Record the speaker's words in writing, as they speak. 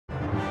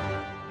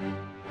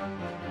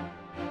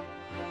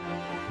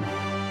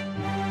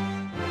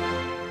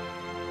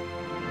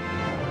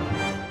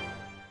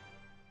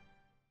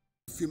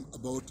him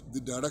about the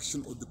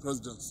direction of the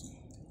presidency.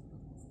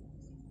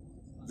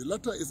 The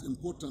latter is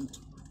important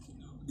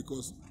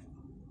because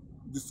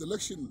the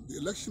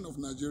election of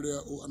Nigeria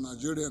or a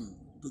Nigerian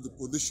to the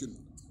position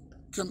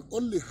can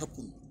only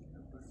happen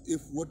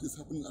if what is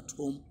happening at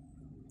home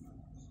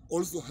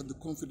also had the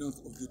confidence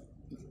of the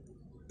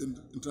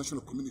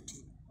international community.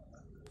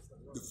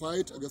 The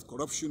fight against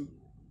corruption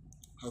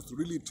has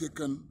really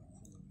taken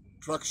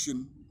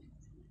traction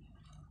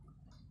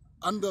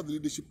under the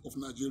leadership of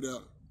Nigeria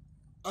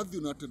at the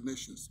United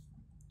Nations.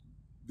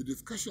 The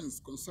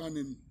discussions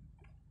concerning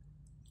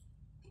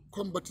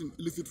combating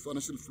illicit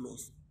financial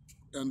flows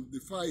and the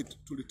fight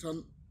to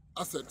return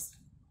assets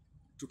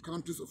to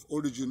countries of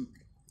origin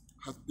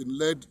has been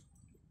led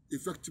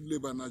effectively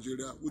by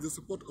Nigeria with the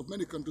support of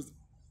many countries,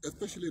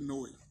 especially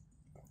Norway.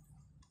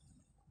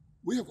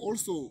 We have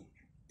also,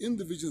 in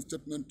the vision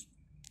statement,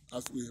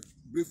 as we have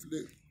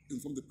briefly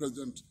informed the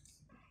President,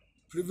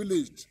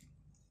 privileged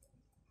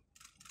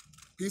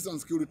peace and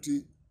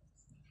security,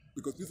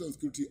 because peace and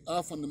security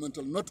are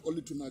fundamental not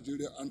only to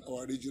Nigeria and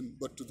our region,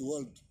 but to the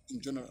world in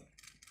general.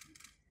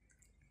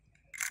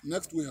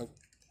 Next, we are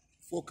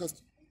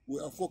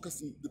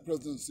focusing the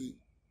presidency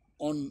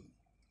on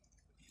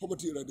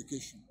poverty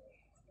eradication,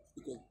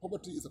 because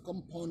poverty is a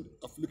compound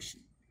affliction.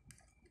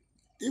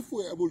 If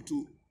we are able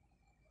to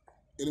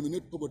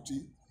eliminate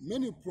poverty,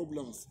 many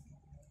problems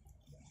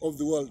of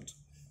the world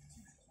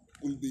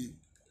will be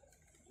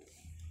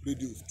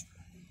reduced.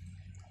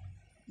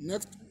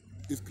 Next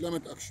is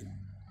climate action.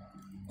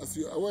 As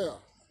you are aware,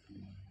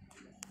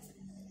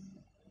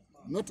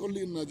 not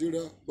only in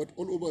Nigeria, but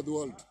all over the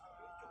world,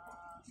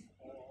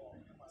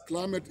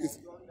 climate is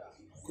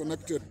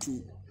connected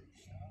to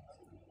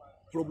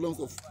problems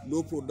of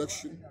low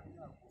production,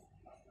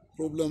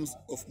 problems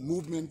of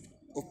movement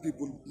of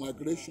people,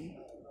 migration,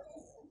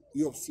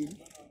 you have seen,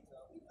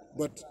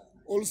 but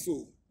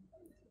also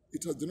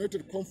it has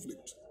generated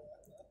conflict.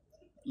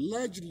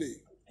 Largely,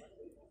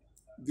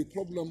 the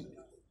problem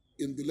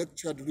in the Lake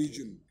Chad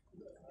region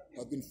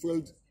has been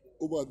fueled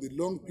over a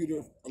long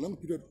period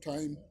of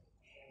time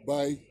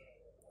by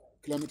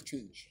climate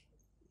change.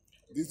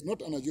 This is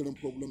not a Nigerian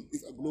problem,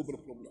 it's a global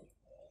problem.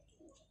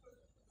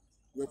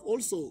 We have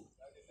also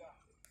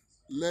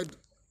led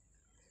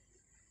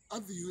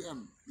at the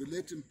UN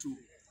relating to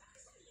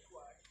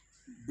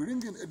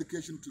bringing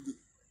education to the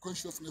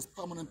consciousness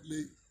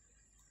permanently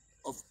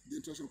of the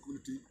international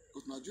community,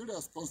 because Nigeria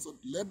sponsored,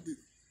 led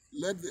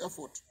the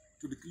effort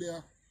to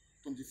declare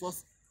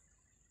 24th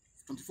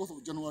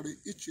of January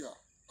each year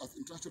as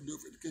International Day of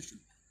Education,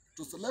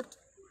 to select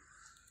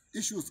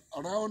issues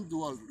around the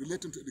world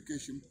relating to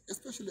education,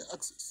 especially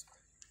access,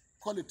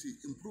 quality,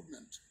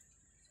 improvement,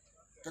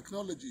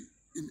 technology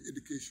in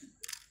education,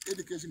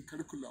 education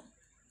curriculum,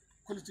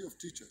 quality of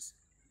teachers.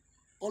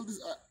 All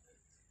these are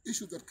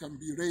issues that can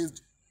be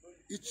raised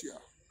each year